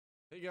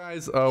Hey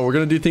guys, we're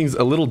going to do things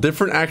a little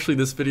different actually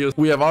this video.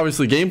 We have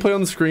obviously gameplay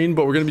on the screen,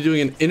 but we're going to be doing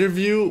an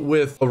interview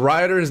with a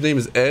rioter. His name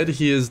is Ed.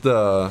 He is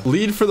the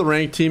lead for the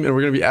rank team, and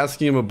we're going to be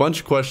asking him a bunch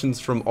of questions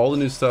from all the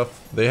new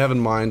stuff they have in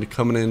mind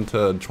coming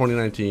into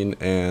 2019,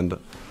 and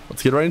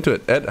let's get right into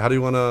it. Ed, how do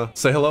you want to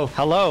say hello?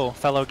 Hello,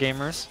 fellow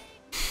gamers.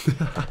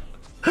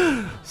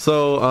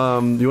 So,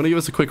 you want to give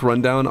us a quick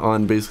rundown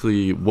on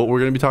basically what we're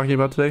going to be talking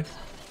about today?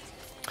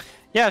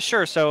 Yeah,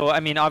 sure. So, I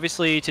mean,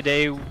 obviously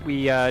today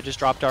we just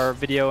dropped our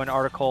video and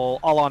article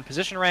all on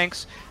position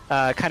ranks,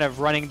 kind of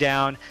running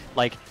down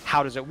like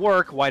how does it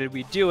work, why did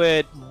we do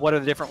it, what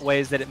are the different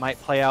ways that it might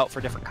play out for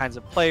different kinds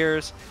of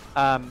players.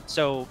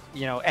 So,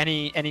 you know,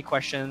 any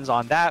questions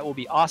on that will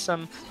be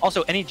awesome.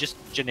 Also, any just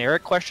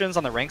generic questions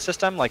on the rank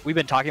system, like we've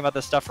been talking about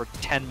this stuff for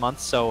 10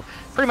 months, so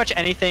pretty much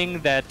anything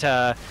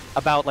that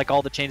about like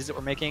all the changes that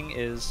we're making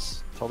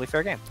is totally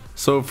fair game.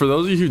 So for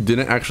those of you who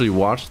didn't actually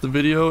watch the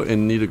video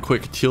and need a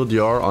quick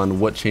TLDR on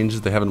what changes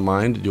they have in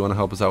mind, do you want to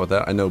help us out with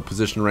that? I know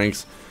position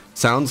ranks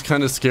sounds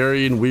kind of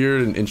scary and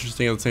weird and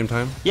interesting at the same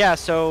time. Yeah,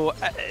 so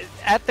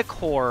at the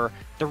core,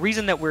 the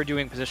reason that we're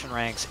doing position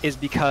ranks is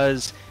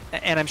because,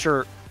 and I'm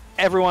sure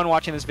everyone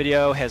watching this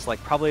video has like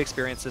probably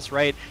experienced this,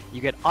 right?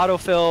 You get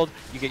auto-filled,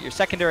 you get your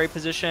secondary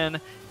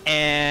position,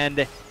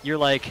 and you're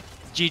like,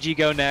 GG,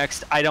 go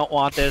next. I don't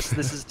want this.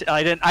 This is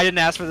I didn't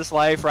ask for this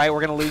life, right?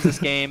 We're gonna lose this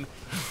game.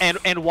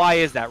 And why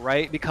is that,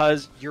 right?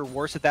 Because you're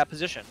worse at that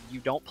position. You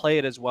don't play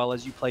it as well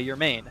as you play your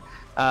main.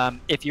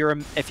 If you're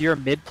a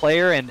mid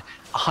player and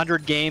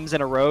 100 games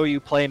in a row you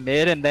play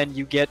mid and then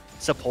you get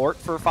support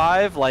for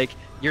 5, like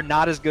you're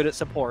not as good at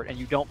support and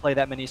you don't play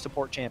that many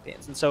support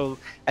champions. And so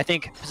I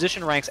think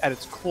position ranks at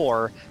its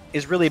core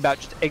is really about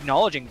just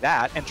acknowledging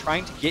that and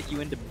trying to get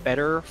you into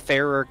better,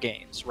 fairer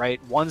games,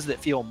 right? Ones that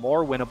feel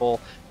more winnable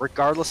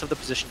regardless of the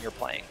position you're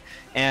playing.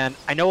 And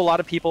I know a lot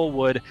of people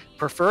would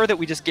prefer that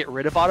we just get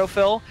rid of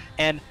autofill,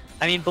 and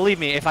I mean, believe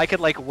me, if I could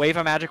like wave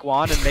a magic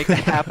wand and make that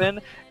happen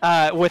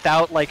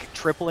without like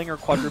tripling or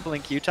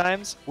quadrupling queue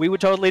times, we would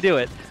totally do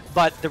it.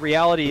 But the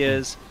reality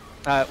is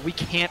we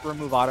can't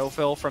remove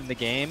autofill from the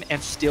game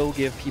and still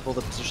give people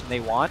the position they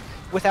want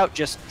without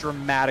just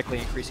dramatically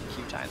increasing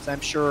queue times.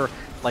 I'm sure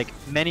like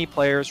many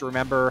players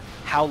remember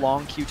how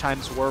long queue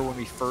times were when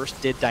we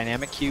first did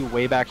dynamic queue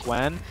way back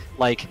when.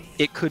 Like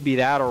it could be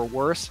that or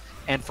worse,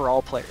 and for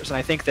all players. And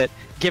I think that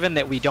given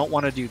that we don't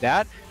want to do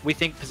that, we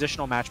think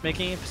positional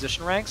matchmaking and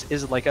position ranks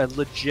is like a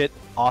legit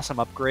awesome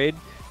upgrade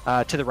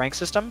to the rank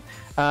system.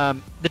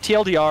 The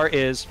TLDR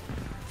is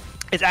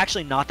it's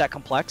actually not that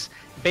complex.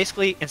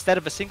 Basically, instead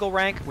of a single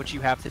rank, which you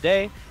have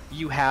today,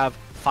 you have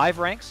 5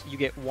 ranks. You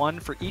get 1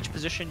 for each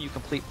position you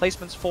complete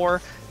placements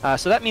for.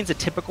 So that means a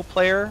typical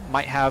player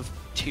might have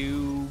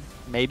 2,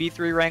 maybe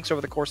 3 ranks over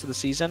the course of the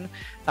season.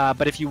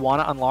 But if you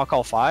want to unlock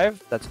all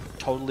 5, that's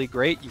totally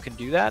great. You can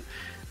do that.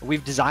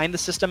 We've designed the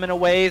system in a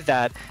way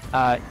that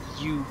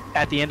you,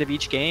 at the end of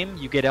each game,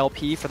 you get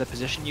LP for the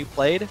position you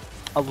played.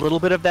 A little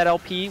bit of that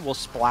LP will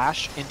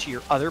splash into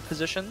your other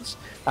positions,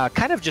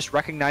 kind of just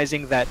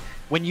recognizing that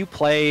when you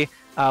play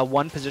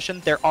one position,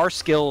 there are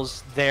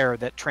skills there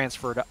that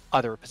transfer to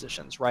other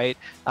positions, right?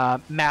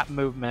 Map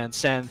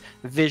movements and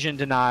vision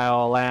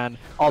denial and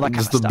all that kind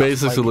of stuff. Just the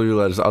basics of League of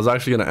Legends. I was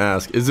actually going to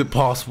ask, is it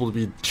possible to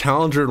be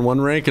Challenger in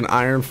one rank and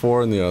Iron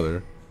 4 in the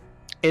other?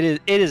 It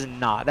is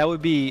not. That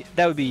would be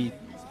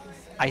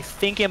I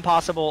think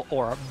impossible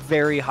or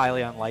very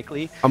highly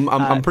unlikely.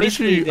 I'm pretty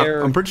sure you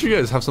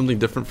guys have something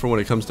different for when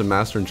it comes to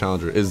Master and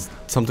Challenger. Is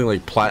something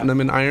like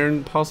Platinum and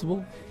Iron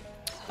possible?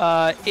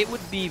 It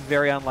would be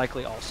very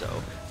unlikely also.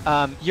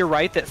 You're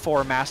right that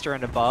for Master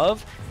and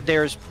above,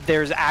 there's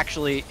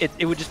actually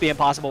it would just be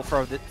impossible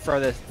for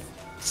the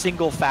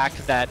single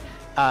fact that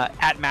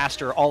at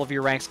Master all of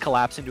your ranks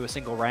collapse into a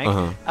single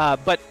rank.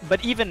 But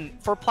even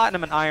for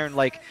Platinum and Iron,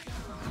 like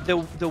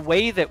the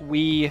way that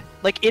we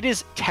like it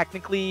is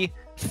technically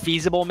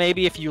feasible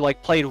maybe if you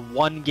like played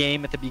one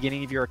game at the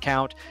beginning of your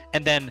account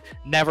and then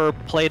never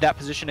played that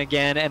position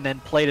again and then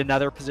played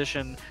another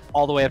position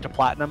all the way up to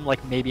Platinum,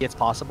 like maybe it's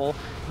possible.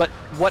 But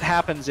what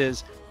happens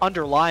is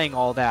underlying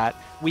all that,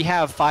 we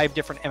have 5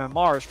 different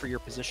MMRs for your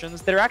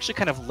positions that are actually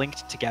kind of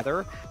linked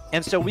together.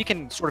 And so we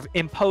can sort of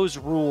impose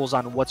rules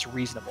on what's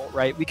reasonable,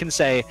 right? We can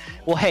say,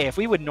 well, hey, if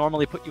we would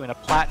normally put you in a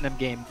Platinum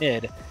game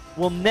mid,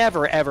 we'll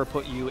never ever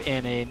put you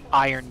in an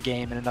Iron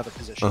game in another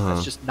position.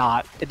 That's just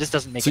not, it just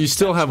doesn't make sense. So you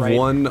still have right?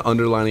 one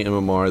underlining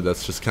MMR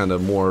that's just kind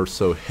of more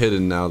so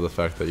hidden now, the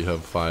fact that you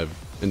have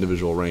 5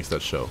 individual ranks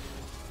that show.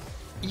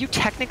 You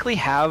technically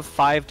have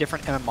 5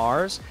 different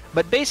MMRs,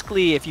 but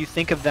basically if you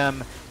think of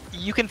them,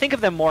 you can think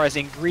of them more as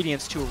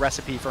ingredients to a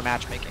recipe for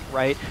matchmaking,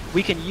 right?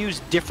 We can use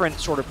different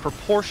sort of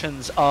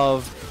proportions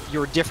of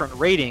your different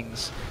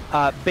ratings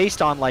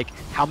based on like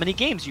how many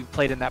games you've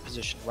played in that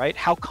position, right?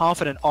 How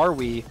confident are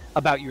we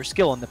about your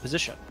skill in the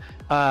position?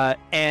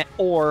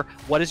 Or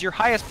what is your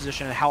highest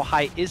position and how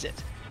high is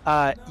it?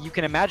 You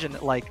can imagine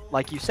that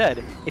like you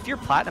said, if you're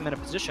Platinum in a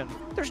position,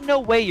 there's no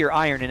way you're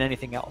Iron in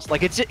anything else.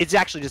 Like it's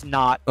actually just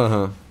not.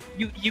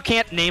 You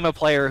can't name a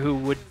player who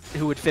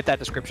would fit that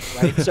description,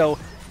 right? So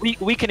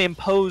we can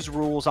impose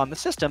rules on the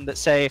system that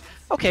say,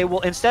 okay, well,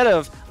 instead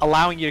of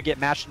allowing you to get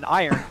matched in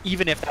iron,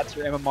 even if that's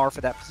your MMR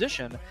for that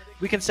position,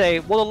 we can say,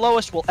 well, the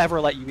lowest we'll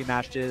ever let you be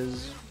matched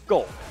is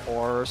gold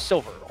or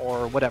silver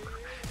or whatever.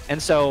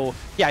 And so,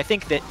 yeah, I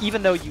think that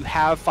even though you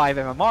have 5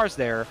 MMRs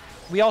there,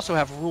 we also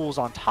have rules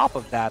on top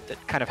of that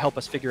that kind of help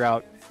us figure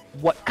out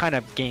what kind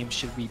of games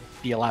should we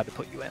be allowed to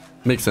put you in.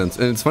 Makes sense.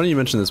 And it's funny you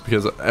mentioned this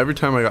because every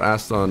time I got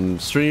asked on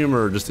stream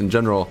or just in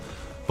general,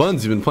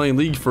 Buns, you've been playing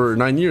League for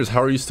 9 years.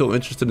 How are you still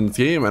interested in this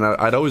game? And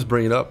I'd always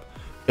bring it up.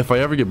 If I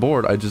ever get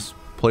bored, I just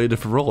play a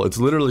different role. It's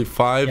literally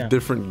 5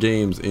 different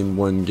games in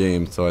one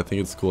game. So I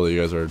think it's cool that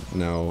you guys are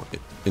now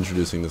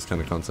introducing this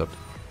kind of concept.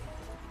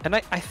 And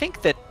I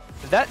think that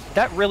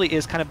really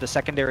is kind of the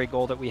secondary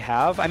goal that we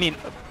have. I mean,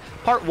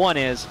 part one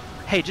is,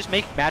 hey, just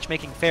make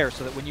matchmaking fair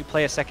so that when you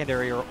play a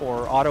secondary or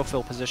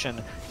autofill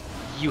position,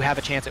 you have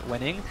a chance at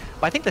winning.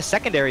 But I think the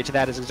secondary to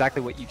that is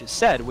exactly what you just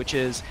said, which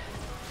is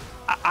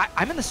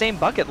I'm in the same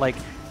bucket. Like,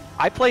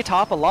 I play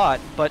top a lot,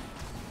 but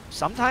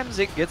sometimes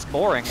it gets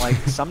boring. Like,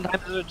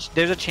 sometimes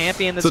there's a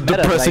champion that's it's a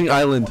depressing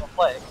island.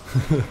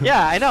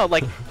 Yeah, I know.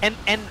 Like, and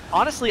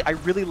honestly, I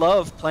really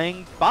love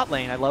playing bot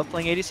lane. I love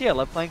playing ADC. I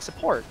love playing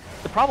support.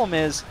 The problem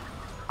is,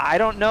 I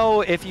don't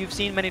know if you've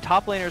seen many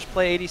top laners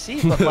play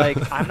ADC, but like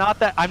I'm not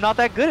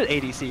that good at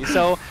ADC.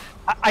 So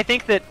I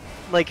think that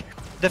like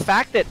the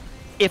fact that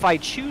if I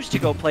choose to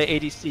go play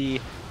ADC,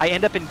 I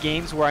end up in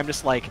games where I'm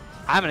just like,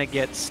 I'm gonna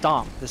get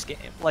stomped this game.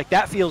 Like,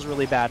 that feels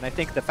really bad. And I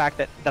think the fact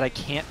that I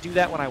can't do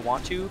that when I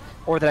want to,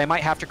 or that I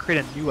might have to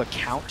create a new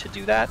account to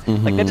do that,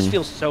 like that just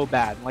feels so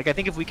bad. Like, I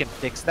think if we can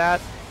fix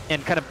that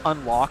and kind of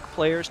unlock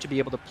players to be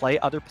able to play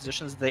other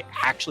positions that they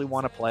actually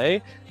want to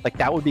play, like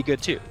that would be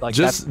good too. Like,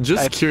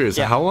 just curious,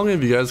 how long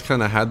have you guys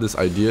kind of had this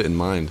idea in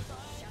mind?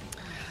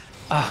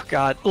 Oh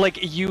God, like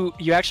you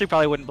actually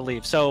probably wouldn't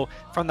believe. So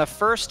from the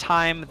first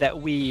time that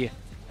we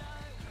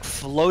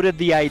floated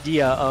the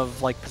idea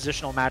of like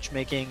positional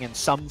matchmaking and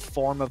some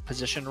form of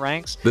position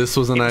ranks, this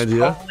was an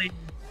idea.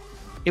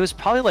 It was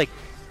probably like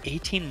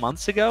 18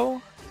 months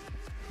ago,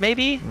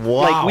 maybe.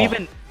 Wow.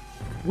 Like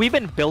we've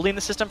been building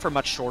the system for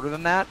much shorter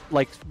than that,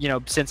 like, you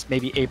know, since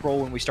maybe April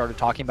when we started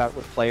talking about it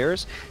with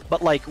players.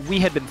 But like we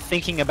had been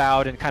thinking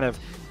about and kind of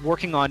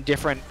working on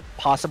different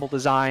possible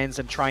designs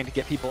and trying to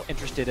get people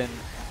interested in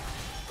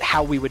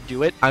how we would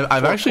do it.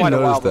 I've actually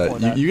noticed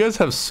that you guys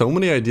have so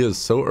many ideas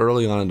so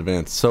early on in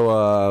advance.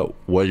 So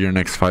what are your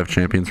next 5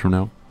 champions from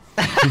now?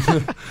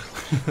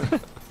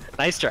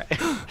 Nice try.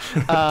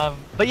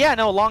 But yeah,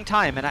 no, a long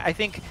time. And I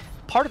think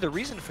part of the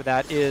reason for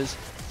that is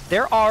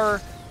there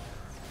are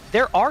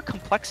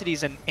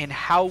complexities in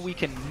how we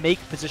can make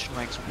position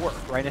ranks work,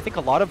 right? I think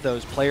a lot of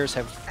those players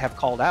have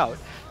called out,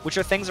 which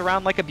are things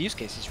around like abuse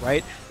cases,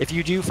 right? If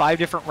you do 5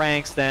 different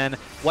ranks, then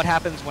what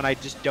happens when I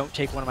just don't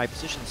take one of my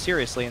positions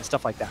seriously and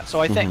stuff like that?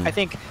 So I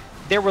think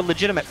there were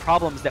legitimate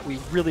problems that we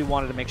really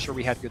wanted to make sure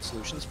we had good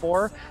solutions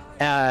for.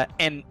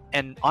 And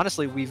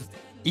honestly,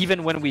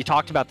 even when we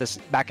talked about this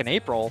back in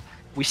April,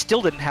 we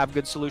still didn't have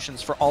good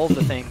solutions for all of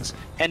the things.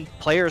 And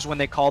players, when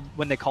they called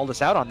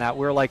us out on that,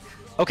 we were like,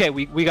 okay,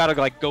 we got to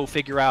like go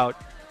figure out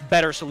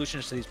better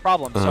solutions to these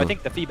problems. So I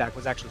think the feedback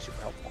was actually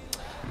super helpful.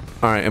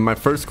 All right, and my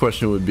first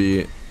question would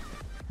be,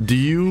 do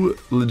you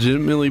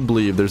legitimately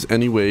believe there's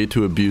any way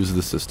to abuse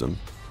the system?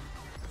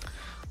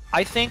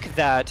 I think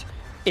that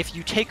if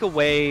you take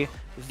away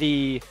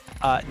the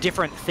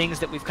different things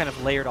that we've kind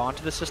of layered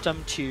onto the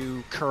system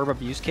to curb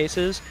abuse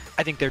cases,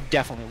 I think there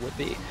definitely would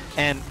be.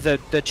 And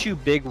the 2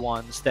 big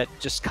ones that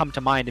just come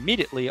to mind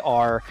immediately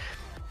are,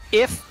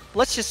 if,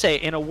 let's just say,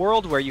 in a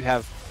world where you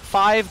have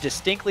 5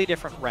 distinctly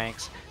different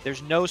ranks,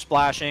 there's no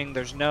splashing,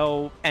 there's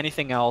no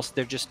anything else,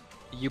 they're just,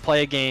 you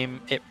play a game,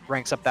 it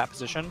ranks up that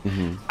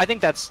position. I think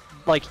that's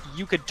like,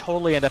 you could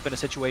totally end up in a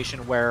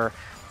situation where,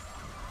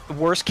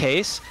 worst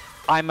case,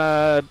 I'm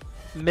a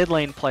mid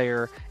lane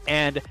player,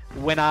 and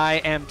when I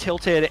am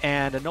tilted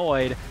and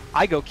annoyed,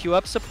 I go queue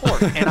up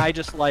support, and I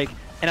just like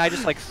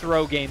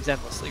throw games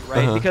endlessly,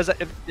 right? Because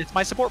it's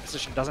my support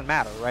position, doesn't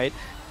matter, right?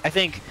 I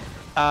think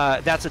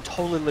that's a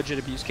totally legit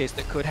abuse case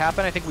that could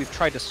happen. I think we've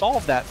tried to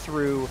solve that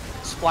through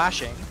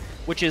splashing,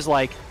 which is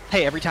like,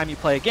 hey, every time you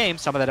play a game,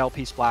 some of that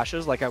LP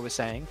splashes, like I was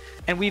saying.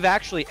 And we've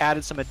actually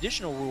added some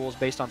additional rules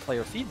based on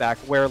player feedback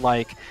where,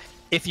 like,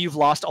 if you've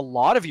lost a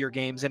lot of your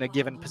games in a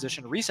given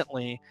position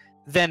recently,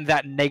 then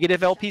that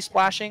negative LP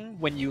splashing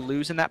when you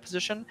lose in that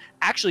position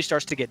actually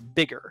starts to get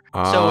bigger.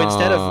 So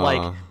instead of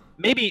like,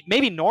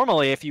 maybe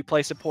normally if you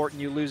play support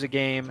and you lose a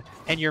game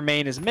and your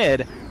main is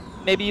mid,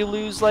 maybe you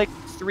lose like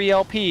 3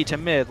 LP to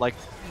mid, like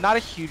not a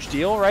huge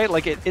deal, right?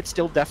 Like it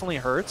still definitely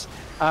hurts,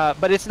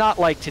 but it's not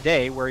like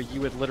today where you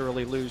would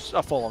literally lose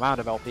a full amount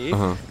of LP.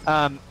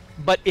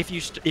 But if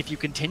you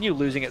continue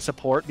losing at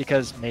support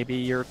because maybe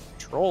you're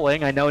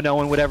trolling, I know no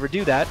one would ever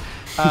do that,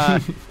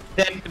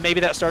 then maybe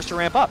that starts to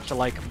ramp up to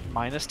like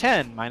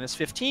 -10,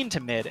 -15 to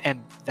mid,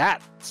 and that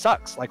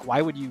sucks. Like,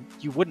 why would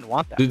you wouldn't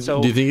want that? Do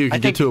you think you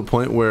could get to a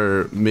point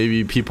where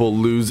maybe people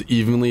lose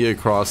evenly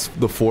across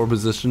the 4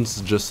 positions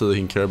just so they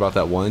can care about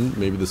that one?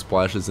 Maybe the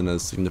splash isn't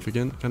as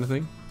significant, kind of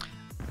thing?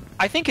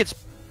 I think it's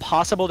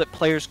possible that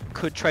players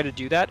could try to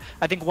do that.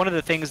 I think one of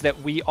the things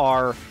that we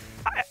are,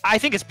 I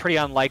think it's pretty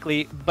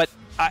unlikely, but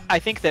I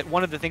think that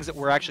one of the things that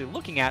we're actually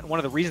looking at, one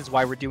of the reasons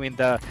why we're doing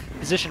the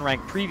position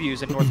rank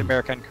previews in North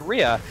America and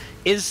Korea,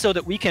 is so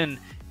that we can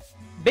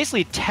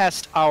basically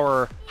test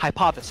our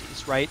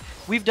hypotheses, right?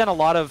 We've done a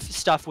lot of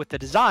stuff with the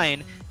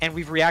design, and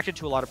we've reacted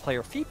to a lot of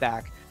player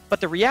feedback. But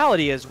the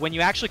reality is, when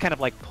you actually kind of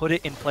like put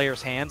it in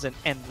players' hands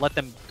and let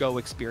them go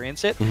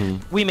experience it,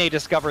 we may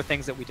discover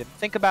things that we didn't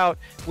think about.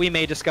 We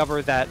may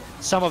discover that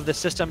some of the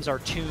systems are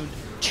tuned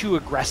too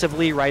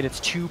aggressively, right? It's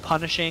too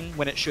punishing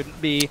when it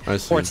shouldn't be,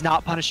 or it's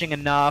not punishing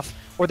enough,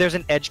 or there's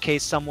an edge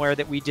case somewhere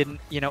that we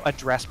didn't,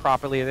 address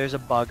properly. Or there's a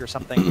bug or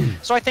something.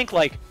 So I think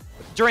like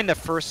during the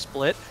first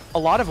split, a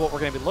lot of what we're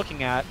going to be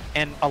looking at,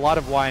 and a lot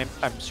of why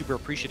I'm super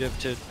appreciative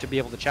to be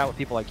able to chat with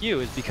people like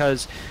you, is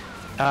because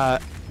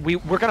we're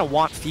going to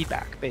want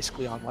feedback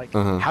basically on like,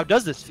 how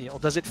does this feel?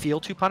 Does it feel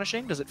too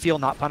punishing? Does it feel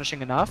not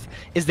punishing enough?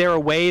 Is there a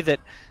way that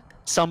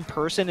some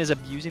person is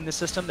abusing the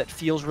system that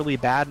feels really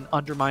bad and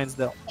undermines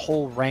the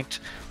whole ranked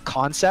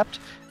concept?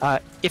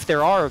 If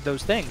there are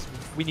those things,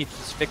 we need to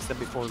just fix them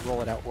before we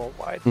roll it out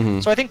worldwide.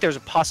 So I think there's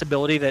a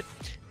possibility that,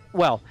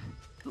 well,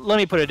 let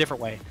me put it a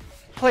different way.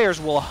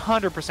 Players will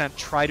 100%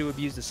 try to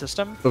abuse the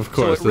system. Of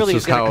course, so it really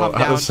is going to come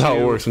down that's how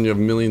it works when you have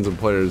millions of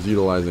players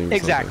utilizing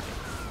exactly.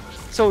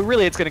 So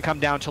really, it's going to come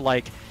down to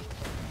like,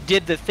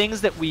 did the things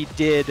that we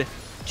did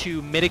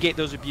to mitigate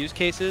those abuse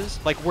cases,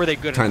 like, were they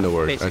good enough? Kind of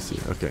work. Basically.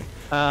 I see. Okay.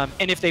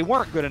 And if they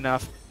weren't good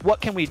enough,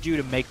 what can we do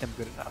to make them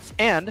good enough?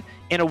 And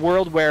in a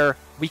world where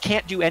we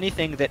can't do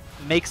anything that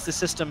makes the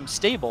system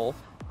stable,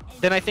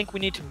 then I think we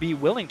need to be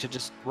willing to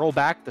just roll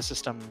back the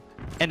system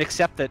and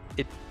accept that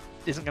it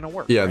isn't going to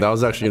work. Yeah, right? that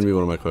was actually going to be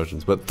one of my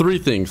questions. But 3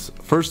 things.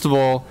 First of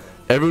all,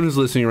 everyone who's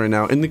listening right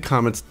now, in the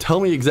comments, tell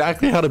me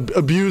exactly how to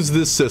abuse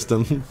this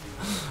system.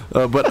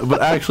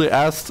 But actually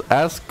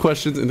ask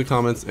questions in the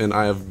comments, and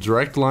I have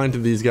direct line to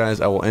these guys.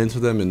 I will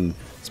answer them and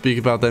speak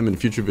about them in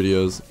future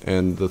videos.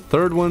 And the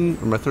third one,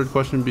 or my third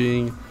question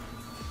being,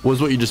 was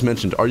what you just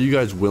mentioned. Are you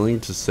guys willing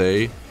to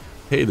say,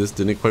 hey, this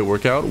didn't quite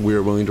work out,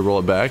 we're willing to roll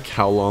it back?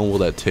 How long will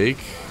that take?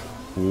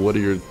 What are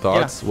your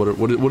thoughts? Yeah.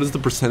 What is the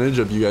percentage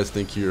of you guys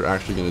think you're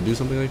actually going to do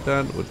something like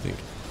that? What do you think?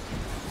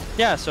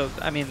 Yeah, so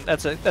I mean,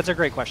 that's a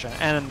great question,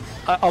 and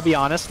I'll be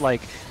honest,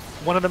 like,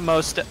 one of the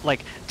most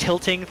like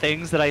tilting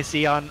things that I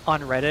see on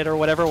Reddit or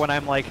whatever when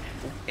I'm like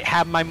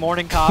having my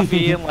morning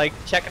coffee and like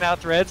checking out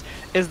threads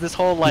is this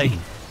whole like,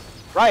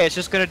 Riot's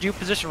just gonna do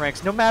position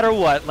ranks no matter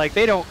what, like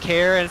they don't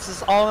care and it's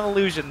just all an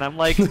illusion. And I'm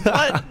like,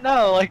 what?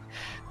 No, like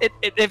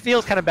it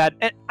feels kind of bad.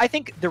 And I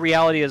think the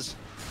reality is,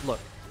 look,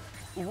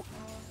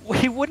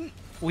 we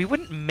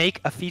wouldn't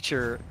make a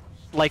feature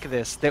like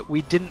this that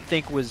we didn't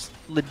think was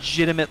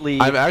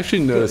legitimately I've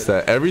actually noticed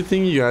that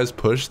everything you guys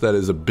push that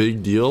is a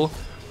big deal,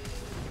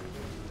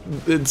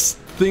 it's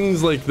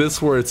things like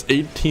this where it's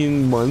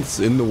 18 months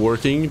in the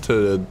working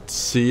to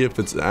see if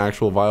it's an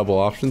actual viable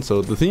option.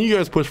 So the thing you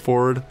guys push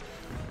forward,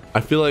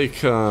 I feel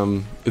like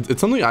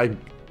it's something I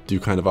do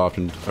kind of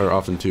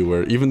often too,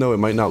 where even though it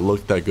might not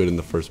look that good in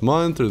the first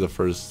month or the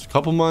first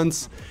couple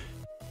months,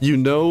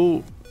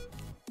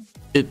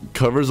 it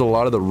covers a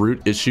lot of the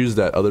root issues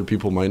that other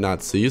people might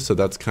not see. So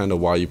that's kind of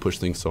why you push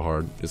things so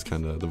hard, is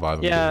kind of the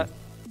vibe. Yeah.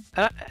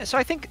 So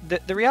I think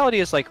the reality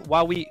is, like,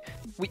 while we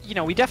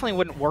definitely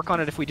wouldn't work on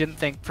it if we didn't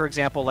think, for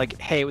example, like,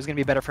 hey, it was going to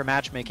be better for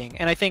matchmaking.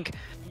 And I think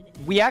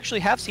we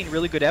actually have seen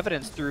really good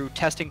evidence through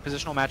testing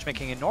positional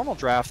matchmaking in normal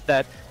draft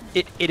that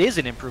it is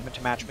an improvement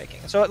to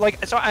matchmaking. So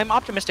I'm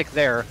optimistic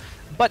there.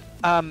 But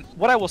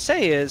what I will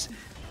say is,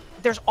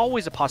 there's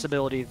always a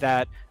possibility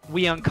that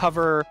we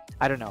uncover,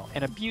 I don't know,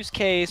 an abuse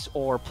case,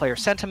 or player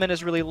sentiment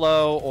is really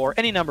low, or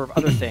any number of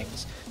other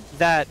things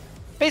that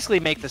basically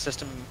make the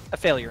system a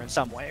failure in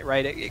some way,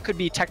 right? It could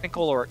be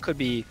technical, or it could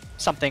be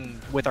something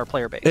with our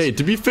player base. Hey,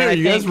 to be fair,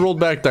 you guys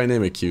rolled back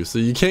dynamic queue, so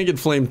you can't get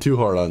flamed too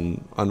hard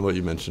on what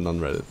you mentioned on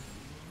Reddit.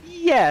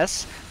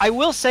 Yes, I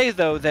will say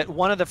though that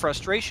one of the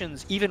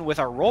frustrations, even with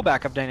our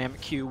rollback of dynamic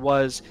queue,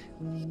 was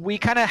we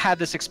kind of had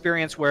this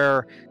experience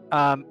where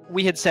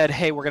we had said,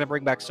 hey, we're going to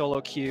bring back solo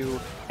queue,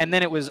 and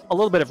then it was a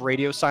little bit of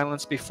radio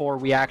silence before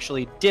we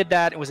actually did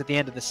that. It was at the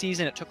end of the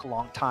season. It took a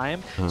long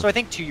time. So I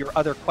think to your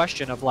other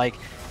question of like,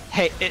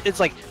 hey, it's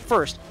like,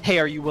 first, hey,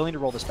 are you willing to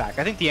roll this back?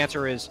 I think the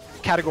answer is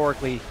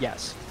categorically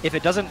yes. If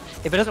it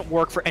doesn't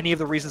work for any of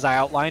the reasons I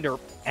outlined, or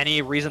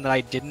any reason that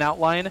I didn't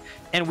outline,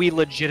 and we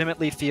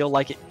legitimately feel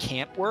like it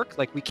can't work,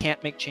 like we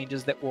can't make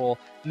changes that will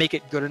make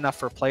it good enough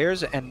for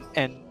players and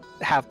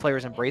have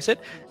players embrace it,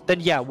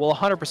 then yeah, we'll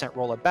 100%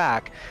 roll it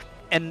back.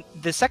 And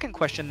the second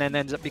question then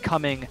ends up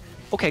becoming,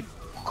 okay,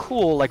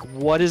 cool, like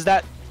what does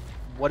that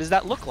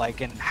look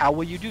like, and how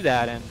will you do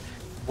that, and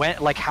when,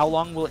 like, how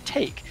long will it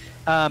take?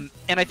 And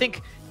I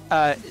think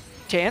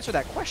to answer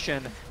that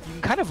question, you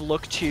can kind of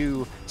look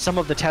to some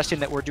of the testing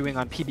that we're doing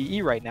on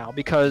PBE right now,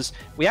 because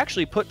we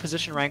actually put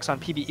position ranks on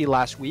PBE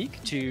last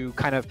week to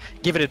kind of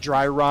give it a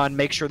dry run,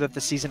 make sure that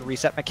the season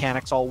reset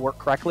mechanics all work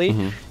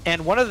correctly.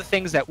 And one of the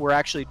things that we're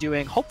actually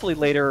doing, hopefully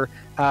later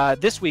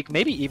this week,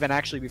 maybe even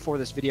actually before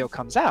this video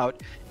comes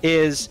out,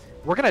 is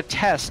we're going to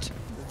test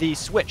the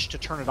switch to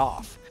turn it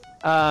off.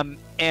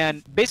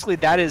 And basically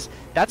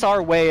that's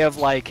our way of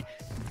like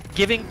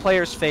giving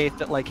players faith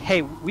that like,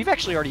 hey, we've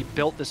actually already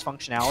built this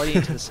functionality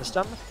into the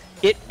system.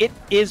 It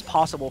is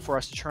possible for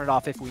us to turn it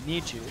off if we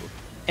need to.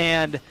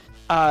 And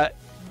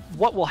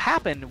what will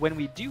happen when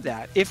we do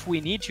that, if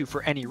we need to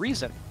for any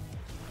reason,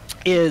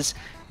 is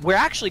we're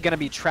actually going to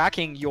be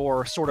tracking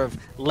your sort of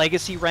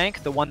legacy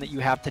rank, the one that you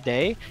have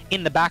today,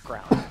 in the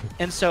background.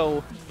 And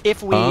so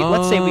if we,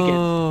 let's say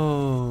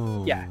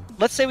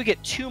we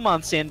get 2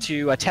 months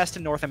into a test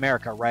in North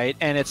America, right?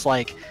 And it's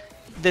like,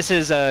 this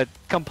is a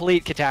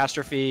complete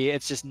catastrophe.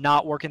 It's just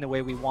not working the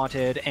way we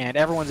wanted, and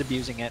everyone's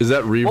abusing it. Is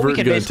that revert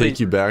going to take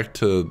you back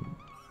to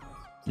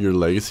your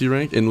legacy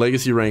rank? And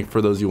legacy rank,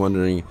 for those of you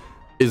wondering,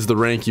 is the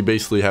rank you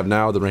basically have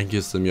now, the ranking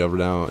system you have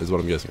now, is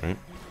what I'm guessing, right?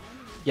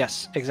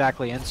 Yes,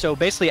 exactly. And so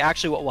basically,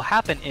 actually what will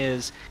happen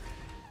is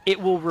it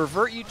will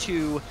revert you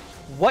to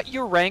what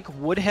your rank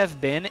would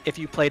have been if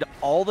you played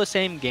all the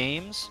same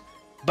games,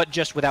 but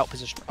just without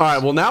position ranks. All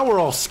right, well, now we're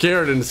all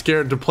scared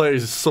to play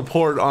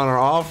support on our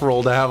off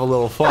roll to have a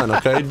little fun,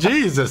 okay?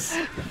 Jesus.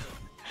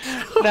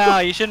 No,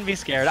 you shouldn't be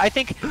scared. I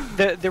think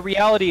the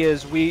reality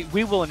is we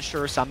will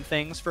ensure some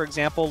things. For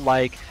example,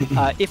 like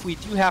if we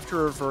do have to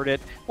revert it,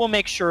 we'll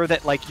make sure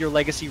that like your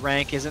legacy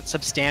rank isn't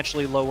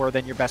substantially lower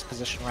than your best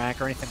position rank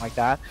or anything like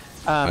that.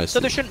 So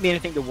there shouldn't be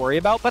anything to worry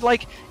about. But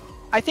like,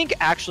 I think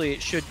actually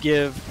it should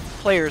give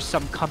players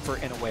some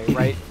comfort in a way,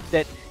 right?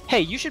 That,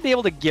 hey, you should be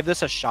able to give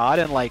this a shot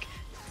and like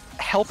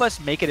help us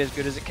make it as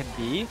good as it can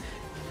be.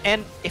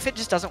 And if it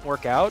just doesn't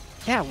work out,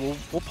 yeah,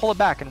 we'll pull it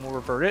back and we'll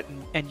revert it,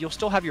 and you'll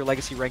still have your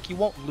legacy rank. You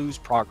won't lose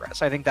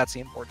progress. I think that's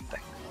the important thing.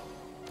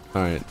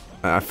 All right.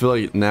 I feel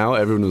like now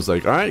everyone was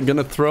like, all right,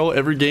 gonna throw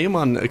every game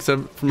on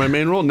except for my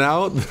main role.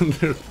 Now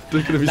they're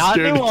gonna be not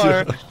scared. Not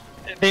anymore.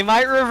 They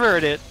might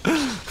revert it.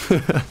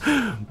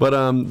 But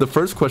the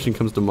first question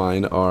comes to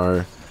mind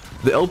are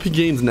the LP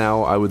gains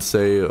now. I would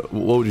say,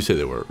 what would you say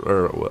they were,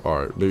 or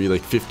are maybe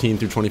like 15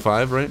 through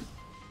 25, right?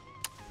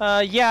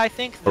 Yeah, I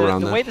think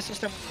the way the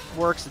system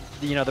works,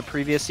 you know, the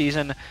previous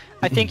season,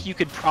 I think you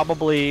can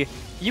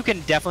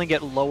definitely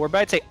get lower, but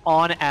I'd say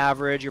on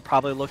average, you're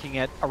probably looking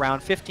at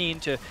around 15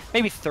 to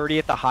maybe 30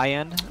 at the high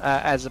end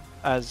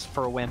as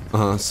for a win.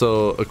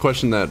 So a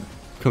question that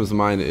comes to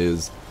mind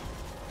is,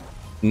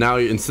 now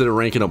instead of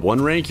ranking up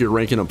 1 rank, you're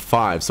ranking up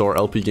 5. So our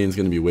LP gain is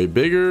going to be way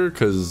bigger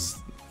because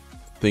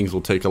things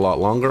will take a lot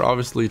longer,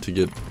 obviously, to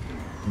get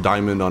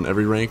diamond on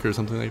every rank or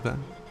something like that.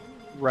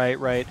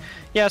 Right.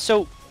 Yeah,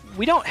 so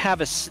we don't have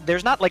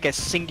there's not like a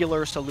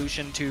singular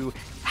solution to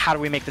how do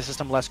we make the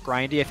system less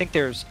grindy. I think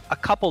there's a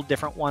couple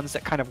different ones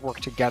that kind of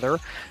work together.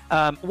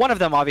 One of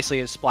them obviously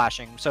is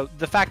splashing. So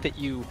the fact that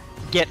you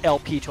get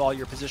LP to all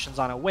your positions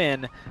on a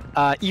win,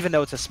 even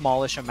though it's a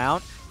smallish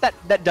amount,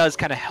 that does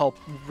kind of help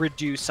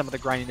reduce some of the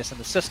grindiness in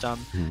the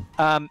system.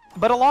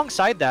 But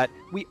alongside that,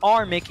 we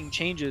are making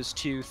changes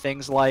to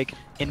things like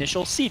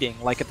initial seeding,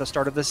 like at the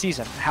start of the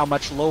season. How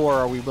much lower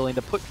are we willing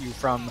to put you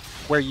from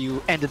where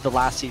you ended the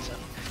last season?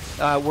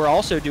 We're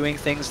also doing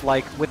things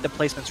like with the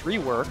placements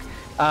rework,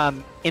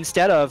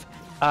 instead of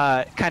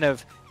kind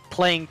of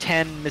playing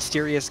 10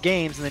 mysterious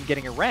games and then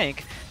getting a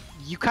rank,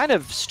 you kind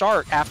of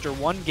start after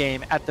 1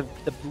 game at the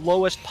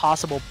lowest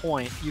possible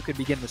point you could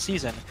begin the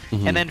season.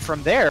 And then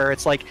from there,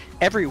 it's like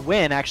every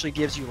win actually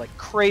gives you like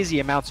crazy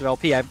amounts of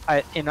LP.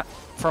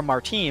 From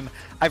our team,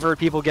 I've heard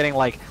people getting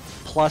like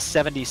plus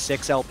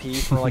 76 LP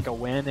for like a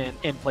win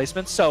in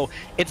placements. So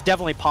it's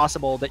definitely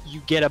possible that you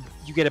get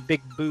a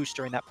big boost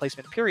during that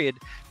placement period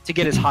to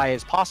get as high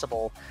as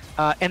possible.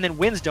 And then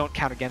wins don't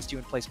count against you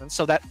in placements,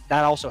 so that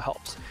also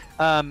helps.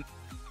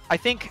 I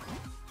think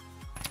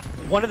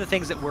one of the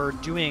things that we're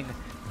doing,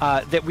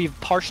 that we've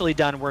partially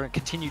done, we're going to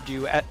continue to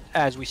do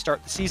as we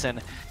start the season,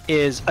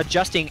 is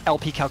adjusting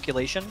LP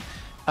calculation.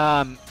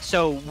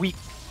 So we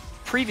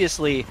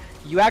previously,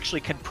 you actually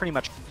could pretty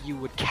much, you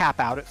would cap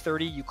out at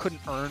 30. You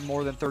couldn't earn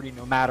more than 30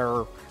 no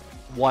matter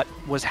what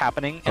was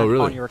happening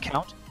on your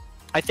account.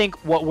 I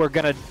think what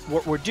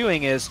we're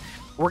doing is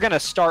we're gonna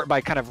start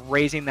by kind of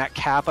raising that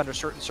cap under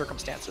certain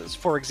circumstances.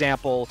 For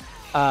example,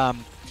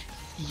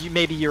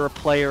 maybe you're a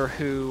player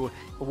who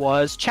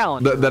was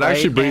challenged. That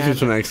actually brings me to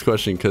the next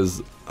question, because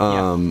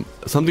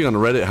something on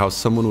Reddit, how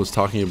someone was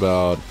talking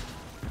about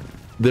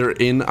they're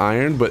in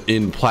Iron but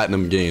in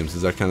Platinum games.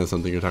 Is that kind of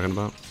something you're talking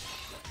about?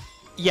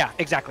 Yeah,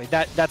 exactly.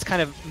 That's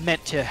kind of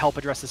meant to help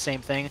address the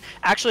same thing.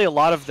 Actually, a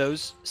lot of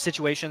those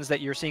situations that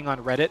you're seeing on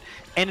Reddit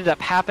ended up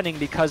happening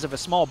because of a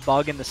small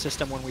bug in the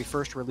system when we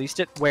first released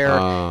it,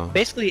 where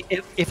basically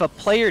if a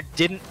player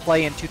didn't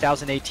play in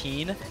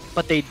 2018,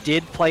 but they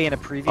did play in a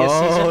previous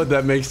season. Oh,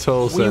 that makes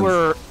total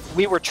sense.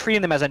 We were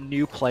treating them as a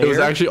new player. It was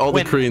actually all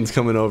the Koreans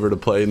coming over to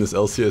play in this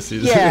LCS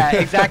season. Yeah,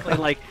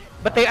 exactly.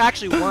 But they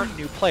actually weren't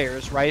new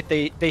players, right?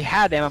 They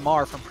had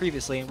MMR from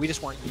previously, and we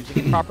just weren't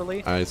using it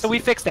properly. So we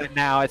fixed that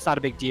now. It's not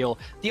a big deal.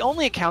 The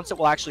only accounts that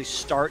will actually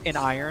start in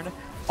Iron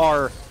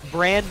are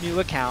brand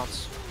new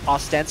accounts,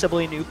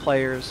 ostensibly new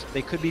players.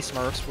 They could be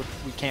Smurfs, which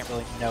we can't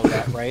really know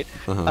that, right?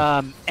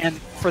 And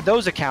for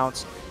those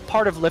accounts,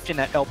 part of lifting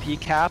that LP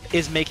cap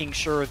is making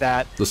sure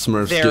that the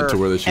Smurfs their get to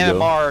where they should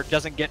NMR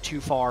doesn't get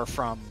too far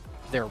from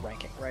their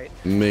ranking, right?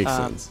 Makes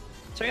sense.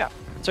 So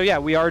yeah,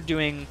 we're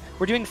doing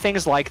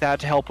things like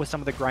that to help with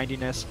some of the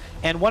grindiness.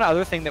 And one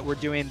other thing that we're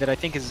doing that I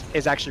think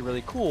is actually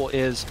really cool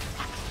is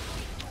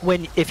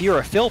if you're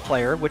a fill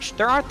player, which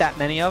there aren't that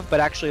many of, but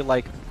actually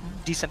like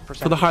decent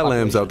percentage for the high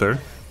lambs out there.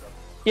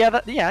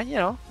 Yeah, you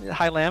know,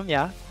 high lamb,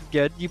 yeah,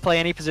 good. You play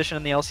any position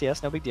in the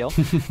LCS, no big deal.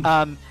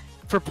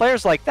 For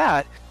players like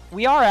that,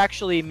 we are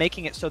actually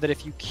making it so that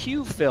if you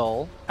queue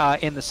fill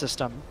in the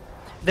system,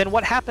 then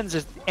what happens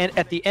is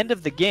at the end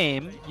of the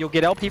game, you'll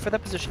get LP for the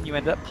position you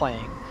ended up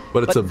playing.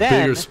 But it's a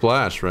bigger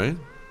splash, right?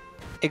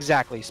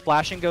 Exactly.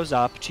 Splashing goes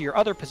up to your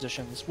other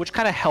positions, which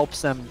kind of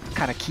helps them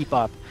kind of keep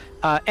up.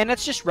 And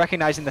it's just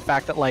recognizing the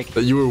fact that, like,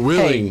 that you were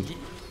willing. Hey,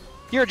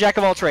 you're a jack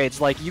of all trades.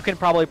 Like, you can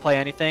probably play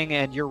anything,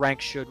 and your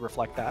rank should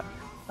reflect that.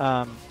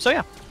 So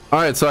yeah. All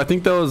right, so I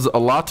think that was a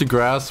lot to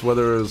grasp,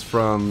 whether it was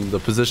from the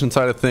position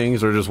side of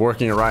things or just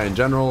working at Riot in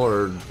general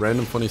or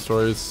random funny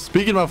stories.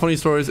 Speaking about funny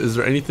stories, is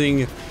there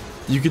anything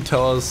you could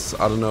tell us?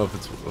 I don't know if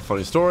it's a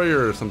funny story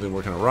or something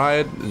working at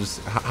Riot.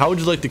 Just how would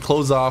you like to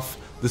close off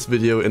this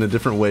video in a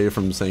different way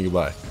from saying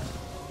goodbye?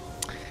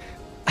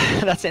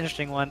 That's an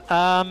interesting one.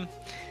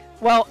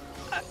 Well,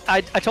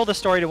 I told this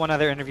story to one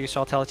other interview,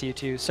 so I'll tell it to you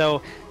too.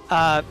 So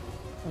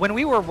when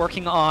we were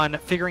working on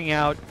figuring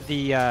out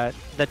the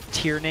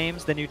tier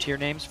names, the new tier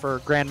names for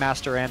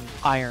Grandmaster and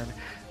Iron,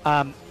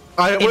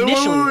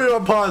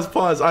 wait,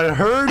 pause. I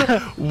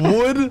heard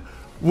Wood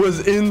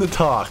was in the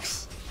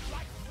talks.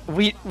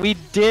 We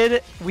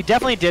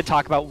definitely did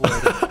talk about Wood.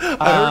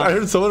 I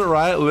heard someone at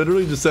Riot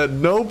literally just said,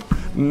 nope,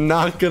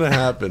 not gonna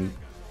happen.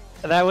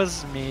 That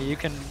was me. You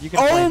can.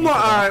 Oh my! All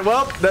right.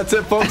 Well, that's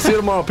it, folks. See you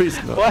tomorrow.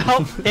 Peace. No.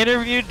 Well,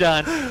 interview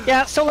done.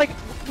 Yeah. So like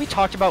we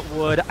talked about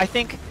Wood. I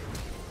think,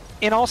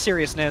 in all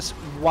seriousness,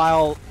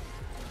 while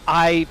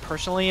I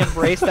personally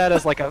embrace that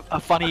as like a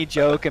funny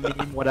joke, a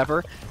meme,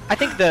 whatever, I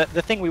think the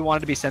thing we wanted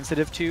to be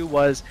sensitive to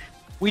was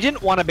we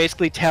didn't want to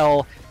basically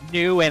tell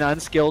new and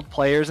unskilled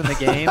players in the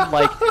game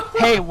like,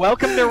 hey,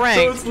 welcome to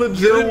ranked. So it's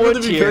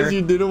legitimately because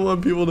you didn't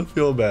want people to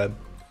feel bad.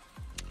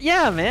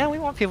 Yeah, man. We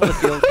want people to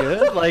feel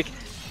good. Like.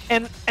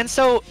 And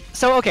so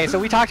okay, so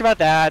we talked about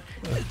that.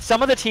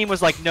 Some of the team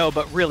was like, no,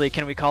 but really,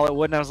 can we call it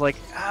Wood? And I was like,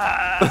 no,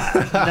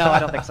 I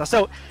don't think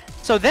so.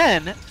 So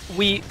then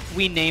we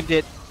named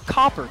it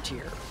Copper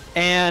Tier,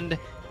 and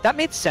that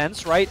made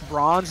sense, right?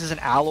 Bronze is an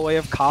alloy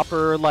of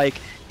copper. Like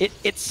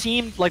it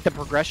seemed like the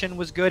progression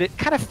was good. It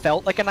kind of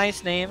felt like a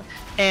nice name,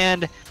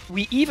 and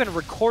we even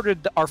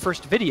recorded our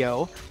first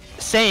video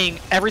saying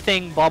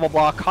everything blah blah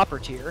blah Copper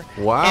Tier.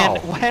 Wow.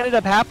 And what ended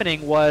up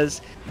happening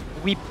was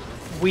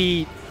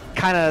we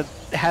kind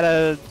of had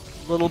a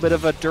little bit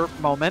of a derp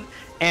moment,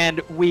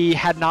 and we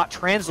had not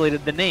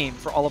translated the name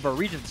for all of our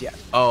regions yet.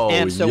 Oh,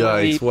 and so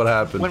yikes! What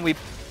happened? When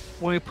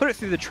we put it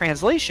through the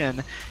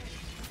translation,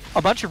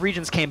 a bunch of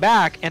regions came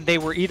back, and they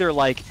were either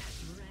like,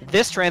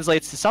 this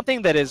translates to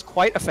something that is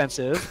quite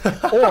offensive,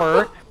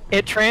 or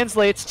it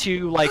translates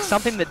to like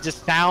something that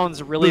just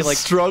sounds really the like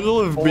struggle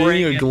of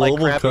being a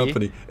global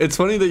company. It's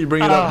funny that you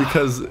bring it up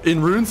because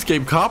in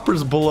RuneScape,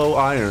 copper's below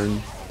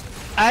iron.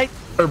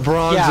 Or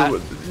bronze.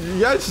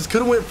 Yeah, it just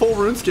couldn't went full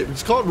RuneScape.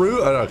 Just call it Rune.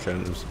 Okay.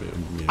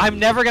 I'm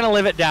never gonna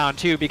live it down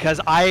too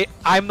because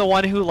I'm the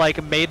one who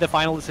like made the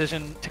final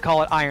decision to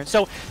call it Iron.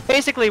 So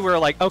basically we're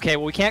like, okay,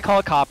 well we can't call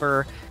it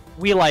Copper.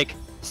 We like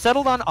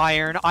settled on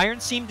Iron. Iron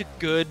seemed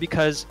good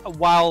because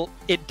while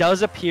it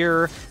does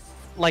appear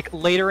like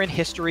later in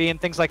history and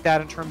things like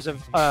that in terms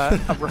of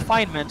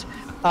refinement,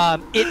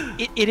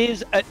 it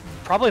is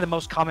probably the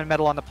most common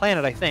metal on the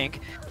planet, I think.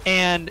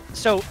 And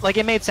so like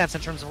it made sense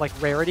in terms of like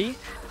rarity.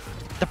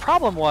 The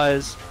problem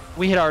was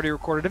we had already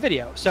recorded a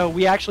video, so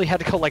we actually had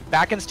to go like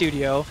back in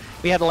studio.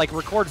 We had to like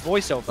record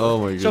voiceover. Oh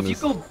my goodness!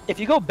 So if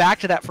you go back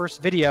to that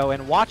first video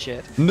and watch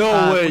it,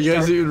 no way, you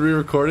guys even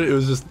re-record it. It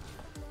was just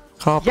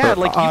copper. Yeah,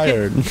 like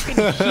iron. You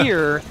can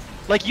hear,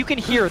 like you can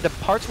hear the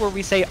parts where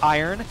we say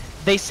iron.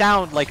 They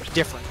sound like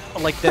different.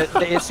 Like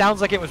it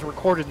sounds like it was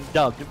recorded and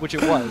dubbed, which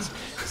it was.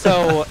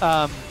 So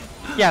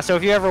yeah, so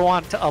if you ever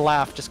want a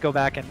laugh, just go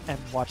back and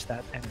watch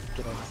that and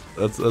get over it.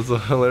 That's a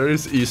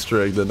hilarious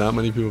Easter egg that not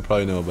many people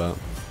probably know about.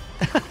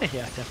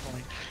 Yeah,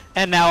 definitely.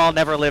 And now I'll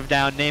never live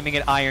down naming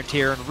it Iron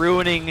Tier and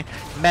ruining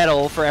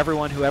metal for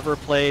everyone who ever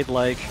played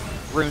like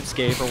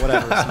RuneScape or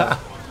whatever. So.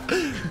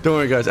 Don't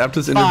worry, guys.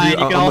 After this interview,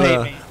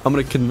 I'm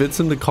gonna convince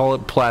him to call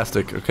it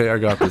Plastic. Okay, I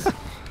got this.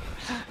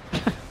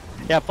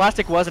 Yeah,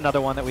 Plastic was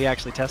another one that we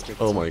actually tested.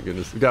 Oh my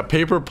goodness, we got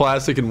paper,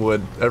 plastic, and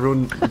wood.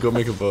 Everyone, go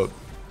make a vote.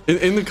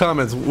 In the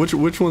comments,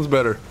 which one's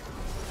better?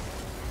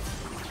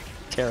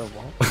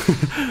 Terrible.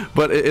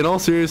 But in all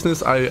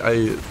seriousness,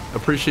 I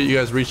appreciate you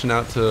guys reaching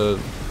out to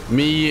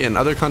me and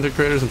other content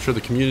creators. I'm sure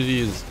the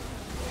community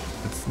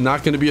it's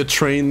not going to be a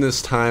train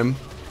this time.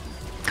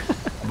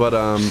 But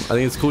I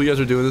think it's cool you guys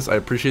are doing this. I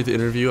appreciate the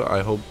interview.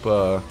 I hope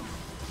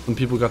some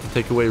people got to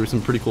take away with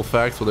some pretty cool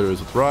facts, whether it was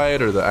with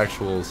Riot or the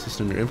actual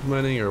system you're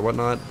implementing or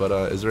whatnot.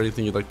 But is there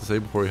anything you'd like to say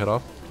before we head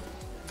off?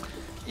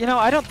 You know,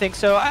 I don't think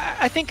so.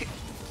 I think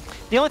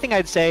The only thing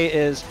I'd say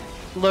is,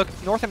 look,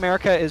 North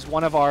America is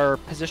one of our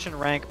position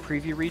rank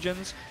preview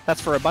regions. That's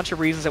for a bunch of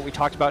reasons that we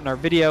talked about in our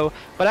video.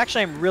 But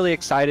actually, I'm really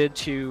excited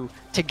to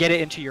get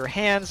it into your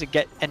hands and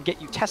get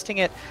you testing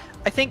it.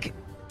 I think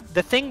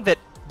the thing that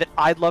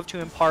I'd love to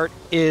impart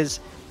is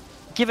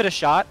give it a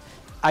shot.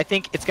 I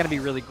think it's going to be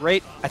really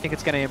great. I think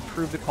it's going to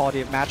improve the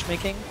quality of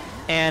matchmaking.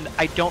 And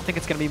I don't think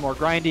it's going to be more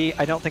grindy.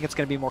 I don't think it's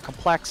going to be more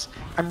complex.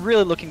 I'm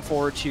really looking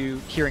forward to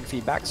hearing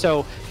feedback.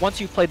 So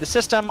once you've played the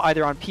system,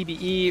 either on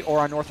PBE or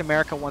on North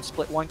America, once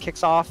Split 1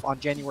 kicks off on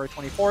January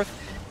 24th,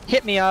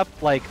 hit me up.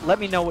 Like, let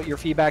me know what your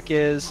feedback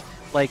is.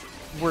 Like,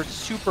 we're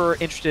super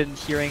interested in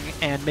hearing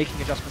and making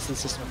adjustments to the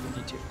system if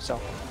we need to. So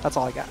that's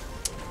all I got.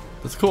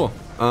 That's cool.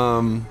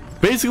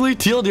 Basically,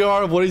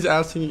 TLDR of what he's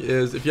asking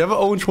is, if you have an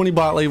 0-20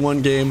 bot lane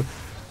 1 game,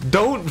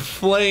 don't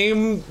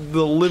flame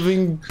the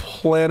living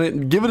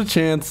planet. Give it a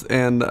chance,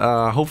 and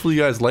hopefully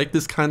you guys like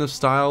this kind of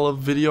style of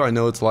video. I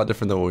know it's a lot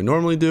different than what we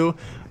normally do,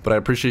 but I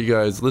appreciate you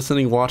guys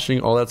listening,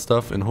 watching, all that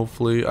stuff, and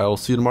hopefully I will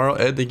see you tomorrow.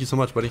 Ed, thank you so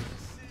much, buddy.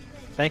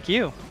 Thank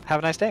you. Have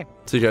a nice day.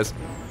 See you guys.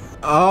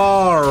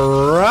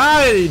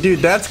 Alrighty, dude,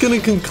 that's gonna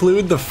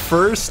conclude the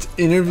first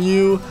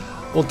interview.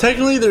 Well,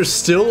 technically there's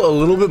still a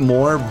little bit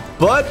more,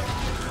 but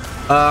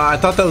I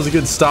thought that was a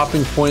good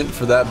stopping point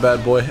for that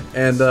bad boy.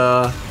 And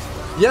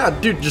yeah,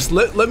 dude, just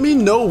let me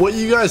know what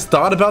you guys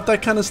thought about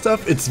that kind of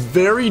stuff. It's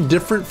very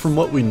different from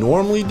what we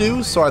normally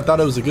do, so I thought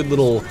it was a good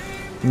little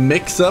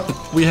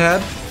mix-up we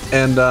had.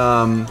 And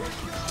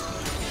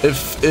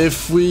if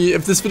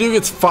this video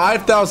gets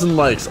 5,000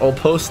 likes, I'll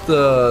post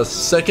the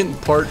second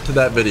part to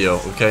that video.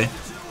 Okay,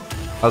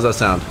 how's that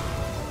sound?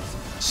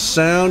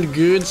 Sound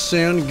good?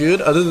 Sound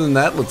good? Other than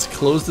that, let's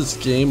close this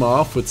game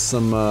off with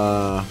some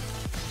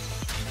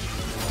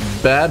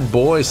bad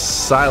boy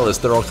Silas.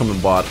 They're all coming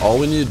bot. All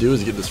we need to do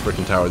is get this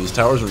freaking tower. These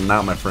towers are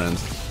not my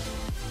friends.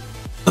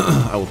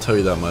 I will tell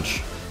you that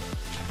much.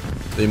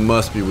 They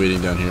must be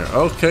waiting down here.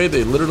 Okay,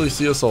 they literally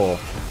see us all.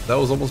 That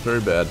was almost very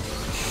bad.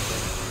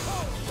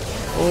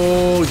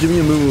 Oh, give me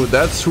a moo.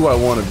 That's who I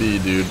want to be,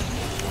 dude.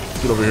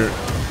 Let's get over here.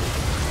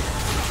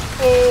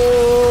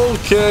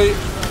 Okay.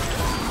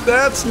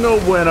 That's no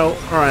bueno.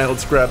 Alright,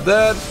 let's grab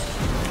that.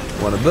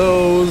 One of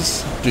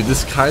those. Dude,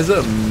 this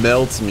Kai'Sa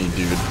melts me,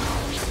 dude.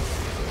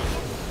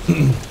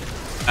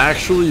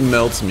 Actually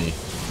melts me.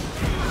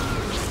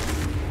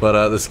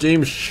 But this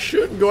game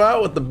should go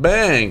out with the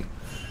bang.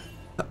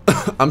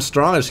 I'm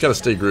strong, I just gotta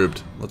stay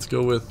grouped. Let's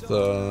go with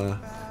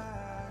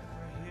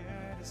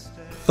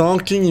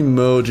thonking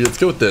emoji. Let's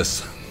go with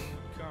this.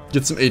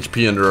 Get some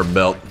HP under our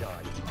belt.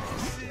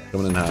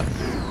 Coming in hot.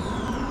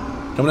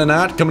 Coming in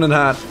hot, coming in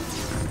hot.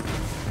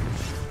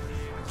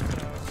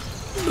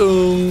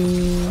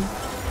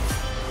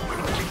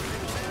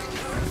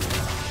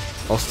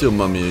 I'll steal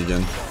Mummy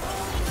again.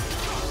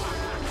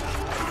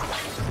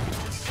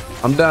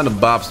 I'm down to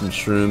bop some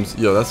shrooms.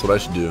 Yo, that's what I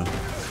should do.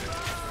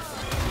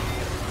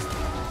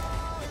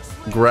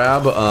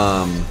 Grab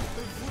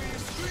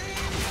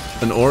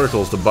an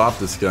oracles to bop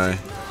this guy.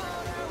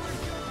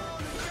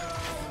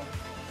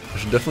 I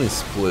should definitely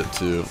split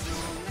too.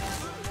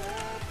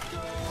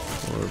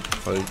 Or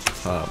fight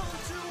top.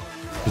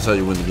 This is how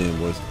you win the game,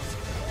 boys.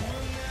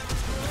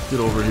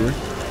 Get over here.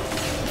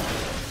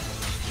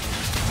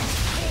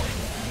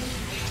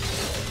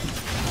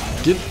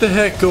 Get the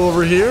heck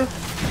over here.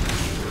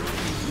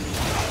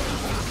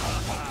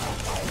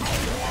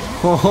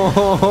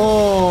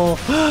 Oh,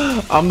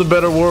 I'm the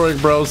better Warwick,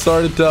 bro.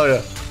 Sorry to tell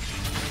you.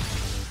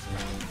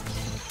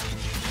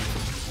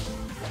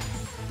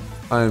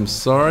 I am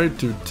sorry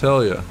to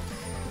tell you.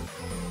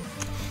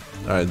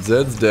 Alright,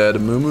 Zed's dead.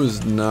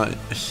 Mumu's not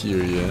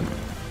here yet.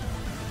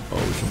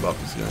 Oh, we should bop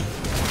this guy.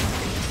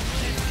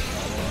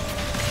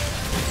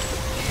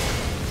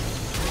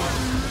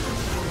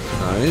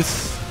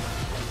 Nice.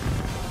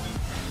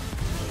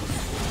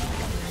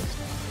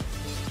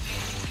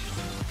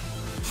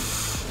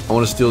 I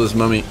want to steal this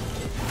Mummy.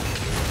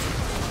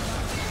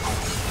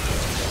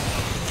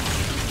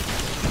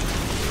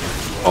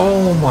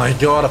 Oh my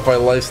god, if I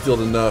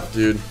lifestealed enough,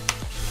 dude.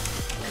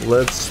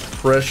 Let's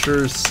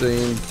pressure,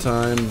 same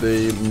time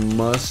they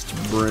must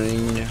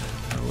bring.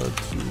 Let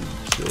you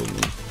kill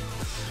me.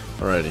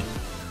 Alrighty.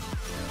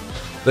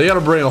 They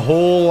gotta bring a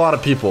whole lot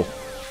of people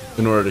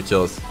in order to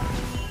kill us.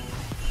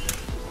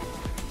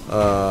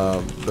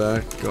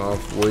 Back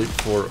off. Wait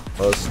for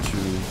us to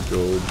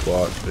go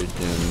bot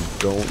again.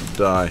 Don't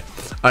die.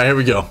 Alright, here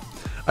we go.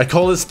 I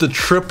call this the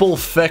triple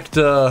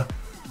fecta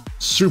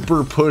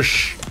super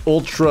push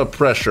ultra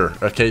pressure.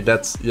 Okay,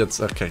 that's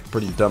okay.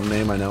 Pretty dumb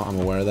name, I know. I'm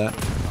aware of that.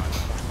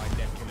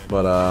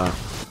 But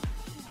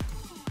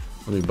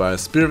let me buy a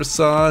spirit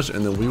visage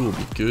and then we will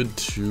be good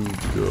to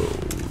go.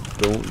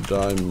 Don't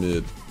die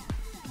mid.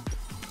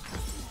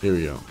 Here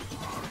we go.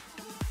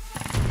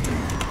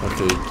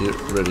 Okay, get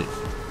ready.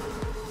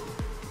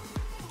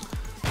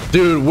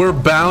 Dude, we're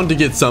bound to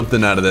get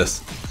something out of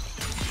this.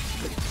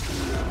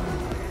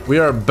 We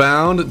are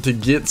bound to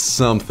get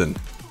something.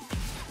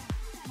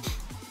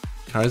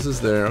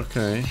 Kai'Sa's there,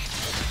 okay.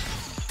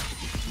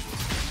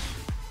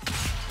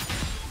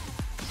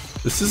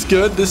 This is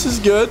good, this is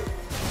good.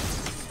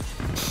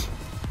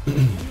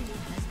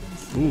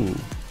 Ooh.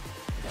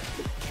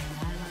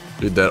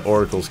 Dude, that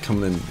oracle's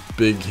coming in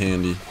big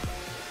handy.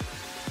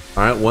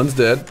 Alright, one's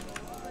dead.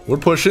 We're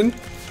pushing.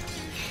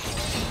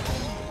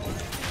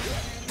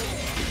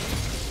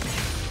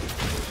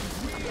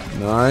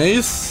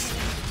 Nice.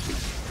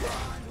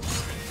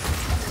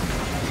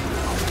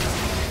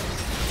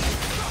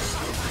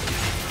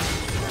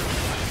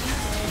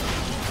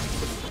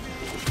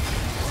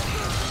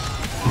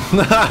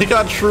 I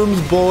got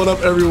shrooms blowing up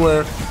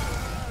everywhere.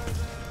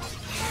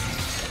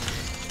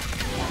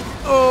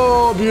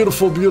 Oh,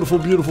 beautiful, beautiful,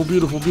 beautiful,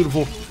 beautiful,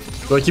 beautiful.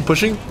 Do I keep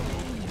pushing?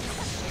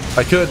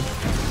 I could.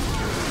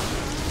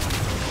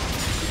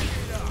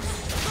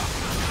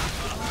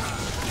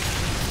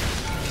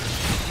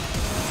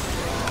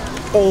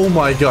 Oh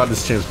my god,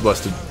 this champ's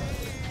busted.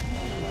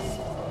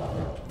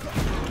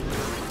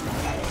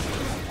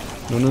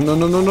 No, no, no,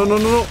 no, no, no, no,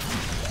 no.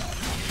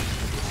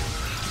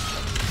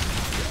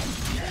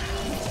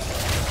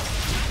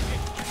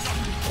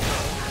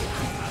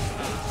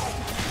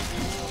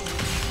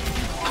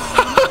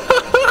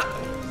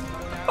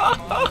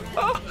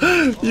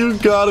 You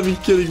gotta be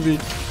kidding me.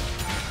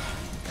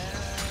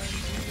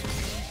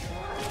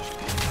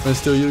 Can I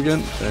steal you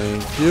again?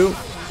 Thank you.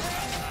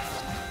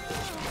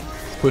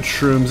 Put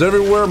shrooms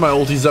everywhere. My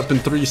ulti's up in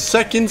 3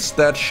 seconds.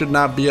 That should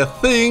not be a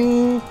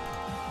thing.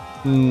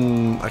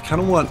 I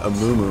kind of want a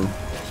Moo.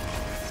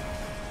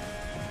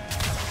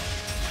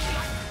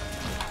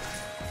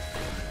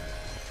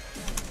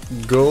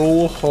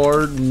 Go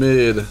hard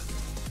mid.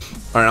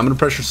 Alright, I'm gonna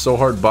pressure so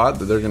hard bot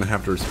that they're gonna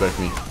have to respect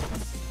me.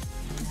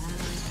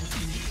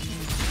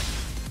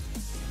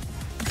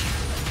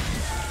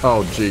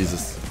 Oh,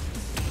 Jesus.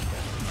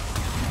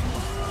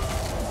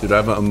 Dude, I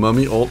have a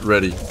mummy ult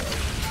ready.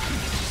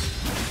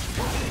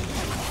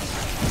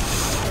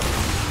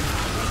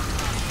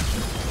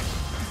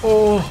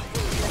 Oh.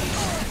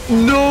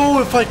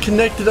 No, if I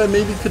connected, I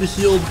maybe could have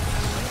healed.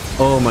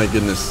 Oh my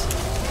goodness.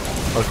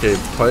 Okay,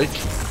 Pike.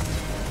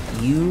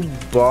 You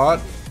bot,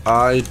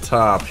 I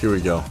top. Here we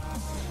go.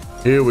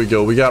 Here we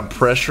go. We got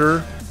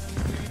pressure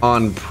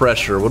on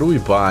pressure. What do we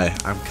buy?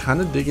 I'm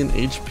kind of digging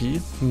HP.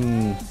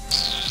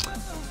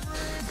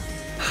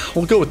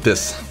 We'll go with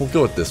this. We'll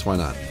go with this. Why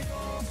not?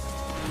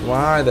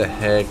 Why the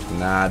heck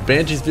not?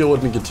 Banshee's feel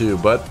with me good too,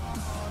 but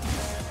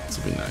this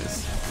will be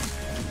nice.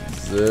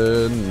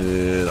 Zed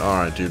mid.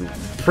 Alright, dude.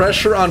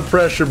 Pressure on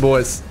pressure,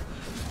 boys.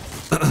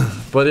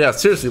 But yeah,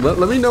 seriously,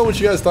 let me know what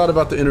you guys thought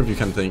about the interview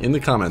kind of thing in the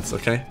comments,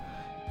 okay?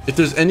 If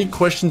there's any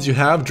questions you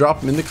have, drop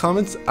them in the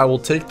comments. I will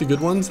take the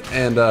good ones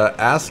and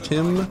ask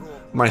him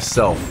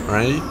myself,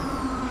 alright?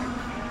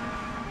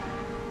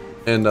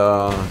 And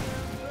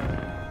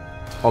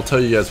I'll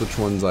tell you guys which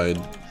ones I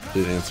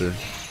did answer.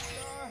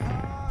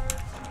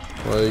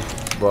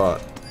 Like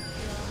bot.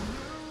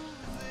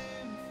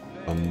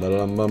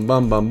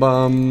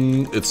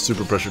 It's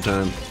super pressure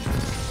time.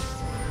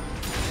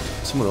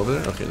 Someone over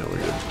there? Okay, no, we're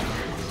good.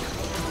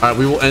 Alright,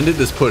 we will end it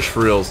this push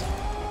for reals.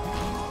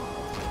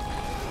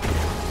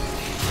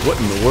 What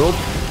in the world?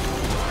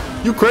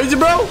 You crazy,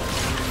 bro?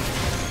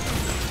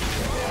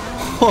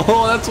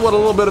 Oh, that's what a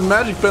little bit of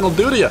magic pen will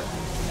do to you.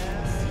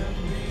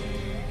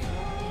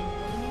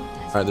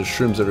 Alright, there's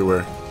shrooms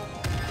everywhere.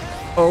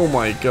 Oh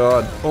my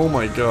god. Oh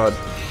my god.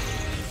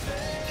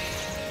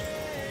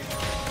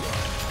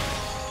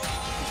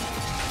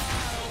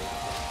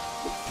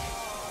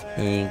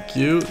 Thank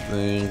you.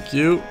 Thank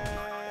you.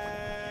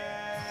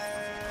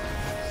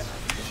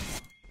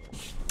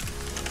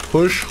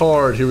 Push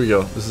hard. Here we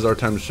go. This is our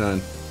time to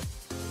shine.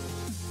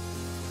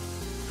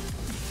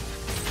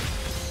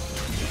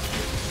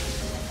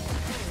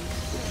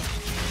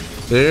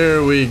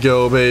 There we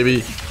go,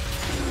 baby.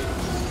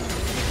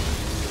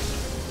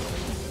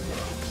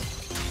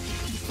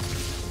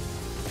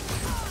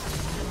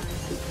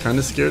 Kind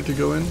of scared to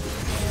go in.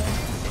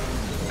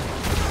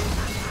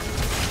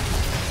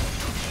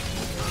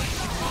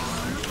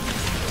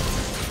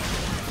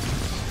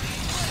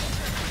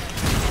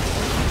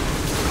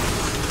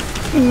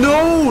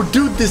 No,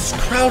 dude, this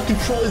crowd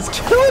control is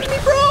killing me,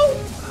 bro.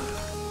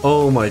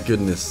 Oh my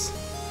goodness.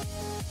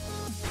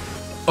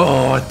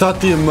 Oh, I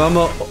thought the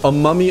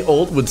mummy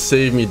ult would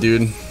save me,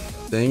 dude.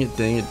 Dang it,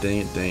 dang it, dang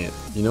it, dang it.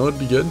 You know what'd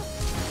be good?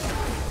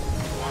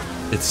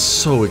 It's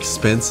so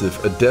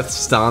expensive. A death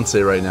stance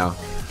right now.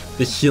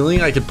 The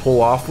healing I could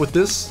pull off with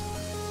this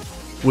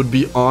would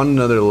be on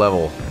another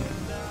level.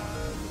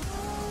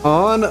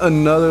 On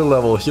another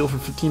level. Heal for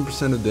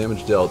 15% of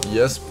damage dealt.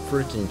 Yes,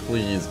 freaking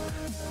please.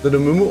 The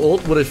Amumu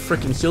ult would have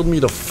freaking healed me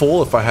to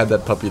full if I had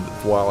that puppy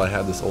while I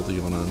had this ulti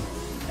going on.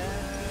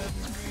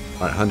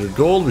 Alright, 100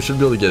 gold. We should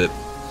be able to get it.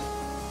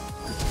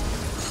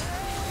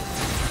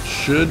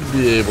 Should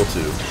be able to.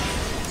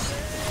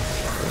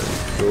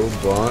 Right, go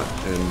bot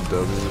and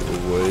W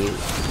away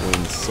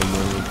when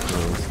someone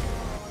comes.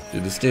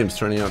 Dude, this game's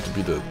turning out to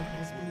be the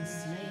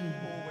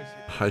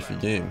hyphy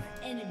game.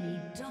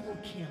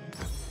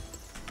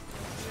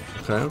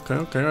 Okay, okay,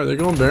 okay. Are they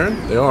going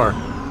Baron? They are.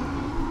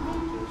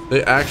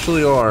 They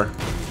actually are.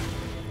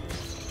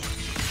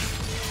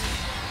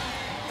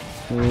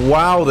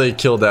 Wow, they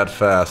killed that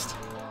fast.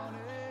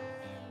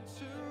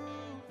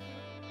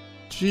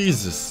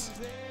 Jesus.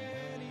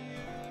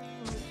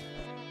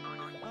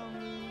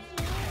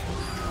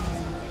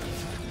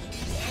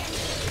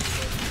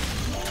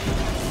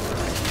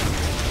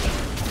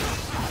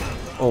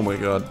 Oh my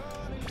god.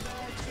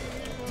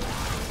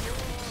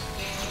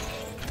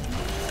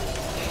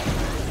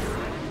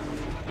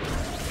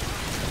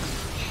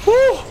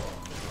 Woo!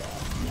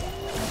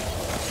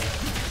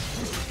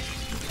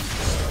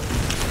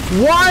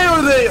 Why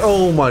are they?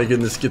 Oh my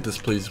goodness. Get this,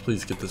 please.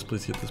 Please get this.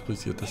 Please get this.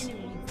 Please get this.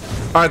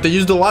 Alright, they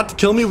used a lot to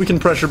kill me. We can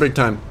pressure big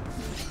time.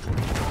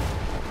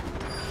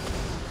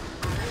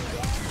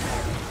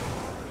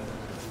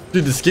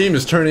 Dude, this game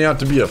is turning out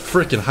to be a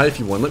freaking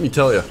hypey one, let me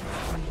tell you.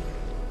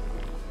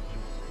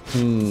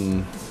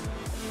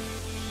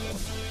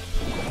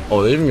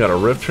 Oh, they even got a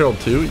Rift Herald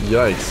too?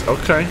 Yikes.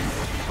 Okay.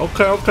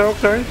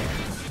 Okay.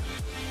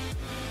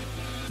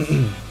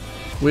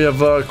 We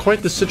have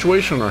quite the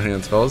situation on our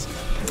hands, fellas.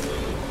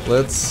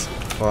 Let's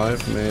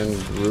 5-man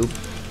group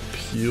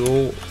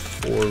peel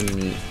for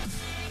me.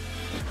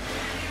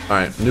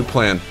 Alright, new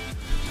plan.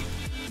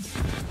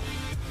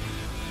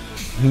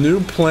 New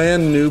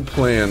plan.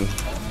 5-man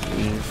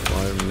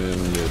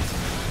mid.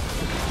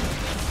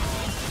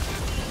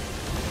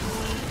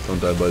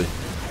 Don't die, buddy.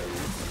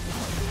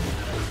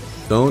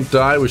 Don't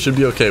die. We should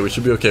be okay. We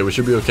should be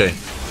okay.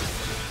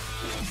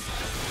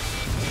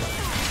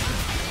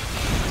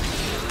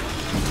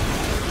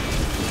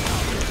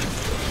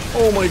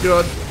 Oh my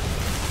god.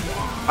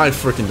 I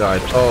freaking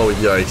died. Oh,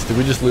 yikes. Did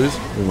we just lose?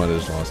 We might have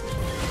just lost.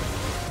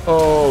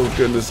 Oh,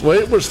 goodness.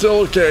 Wait, we're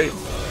still okay.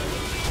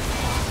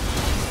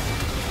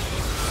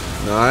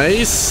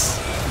 Nice.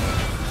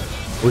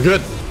 We're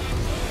good.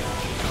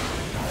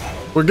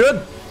 We're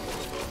good.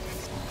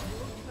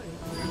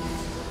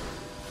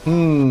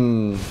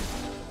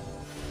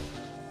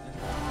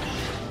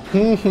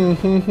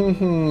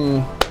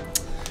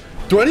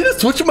 Do I need to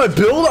switch my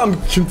build? I'm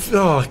confused.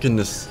 Oh,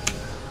 goodness.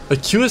 A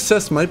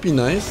QSS might be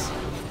nice.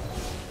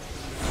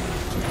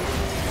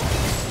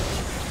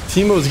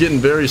 Teemo's getting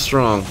very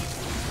strong.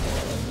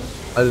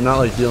 I did not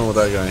like dealing with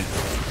that guy.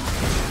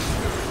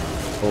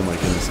 Oh my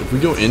goodness. If we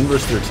go in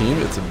versus their team,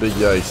 it's a big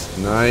yikes.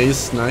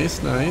 Nice.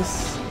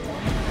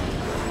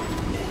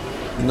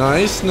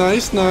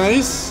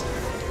 Nice.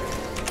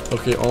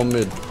 Okay, all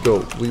mid.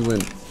 Go. We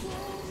win.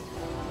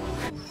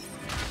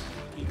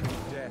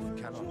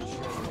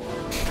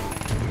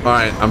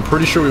 Alright, I'm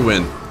pretty sure we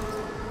win.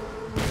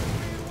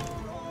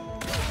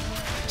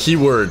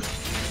 Keyword.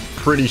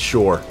 Pretty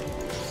sure.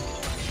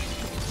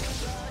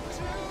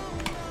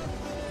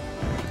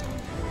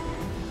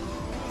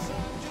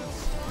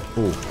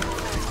 Ooh.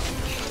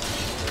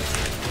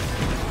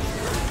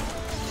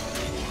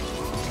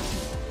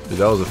 Dude,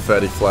 that was a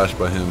fatty flash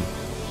by him.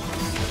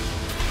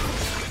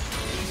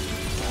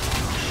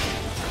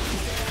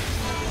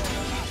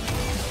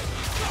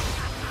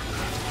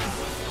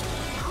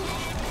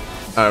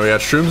 Alright, we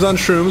got shrooms on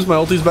shrooms. My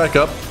ulti's back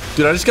up.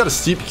 Dude, I just gotta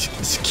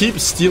keep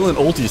stealing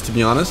ultis, to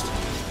be honest.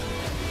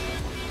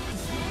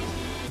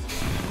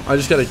 I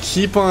just gotta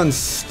keep on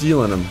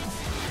stealing them.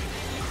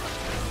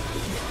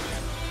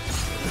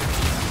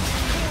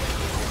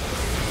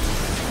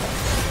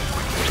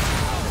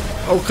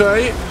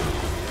 Okay.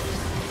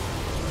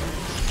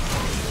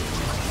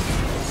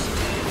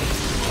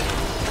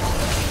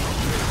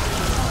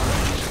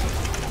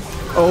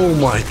 Oh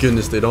my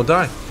goodness, they don't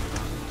die.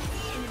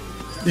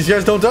 These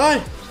guys don't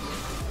die.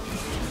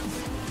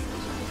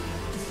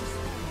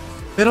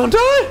 They don't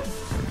die.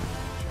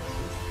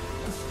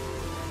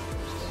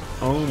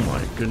 Oh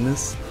my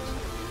goodness.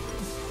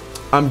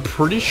 I'm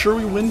pretty sure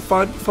we win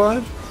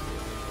 5-5.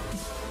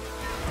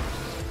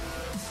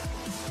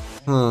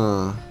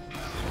 Huh.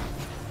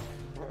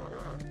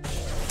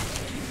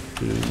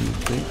 Do you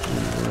think we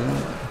win?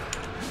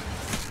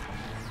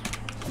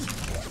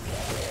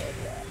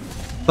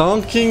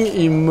 Thonking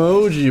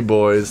emoji,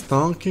 boys.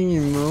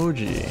 Thonking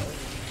emoji.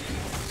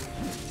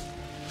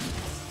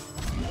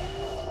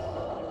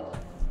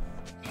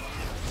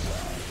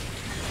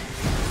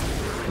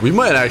 We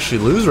might actually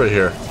lose right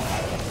here.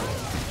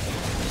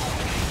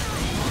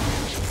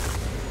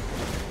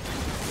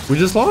 We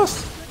just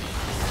lost.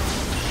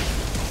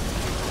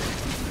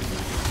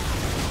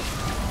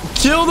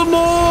 Kill them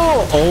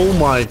all! Oh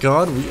my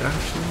god, we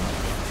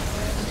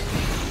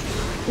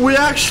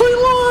actually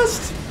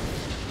lost!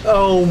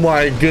 Oh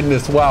my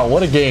goodness, wow,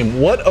 what a game.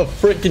 What a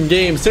freaking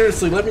game.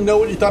 Seriously, let me know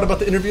what you thought about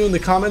the interview in the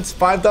comments.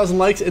 5,000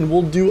 likes and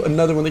we'll do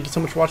another one. Thank you so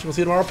much for watching. We'll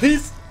see you tomorrow.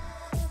 Peace!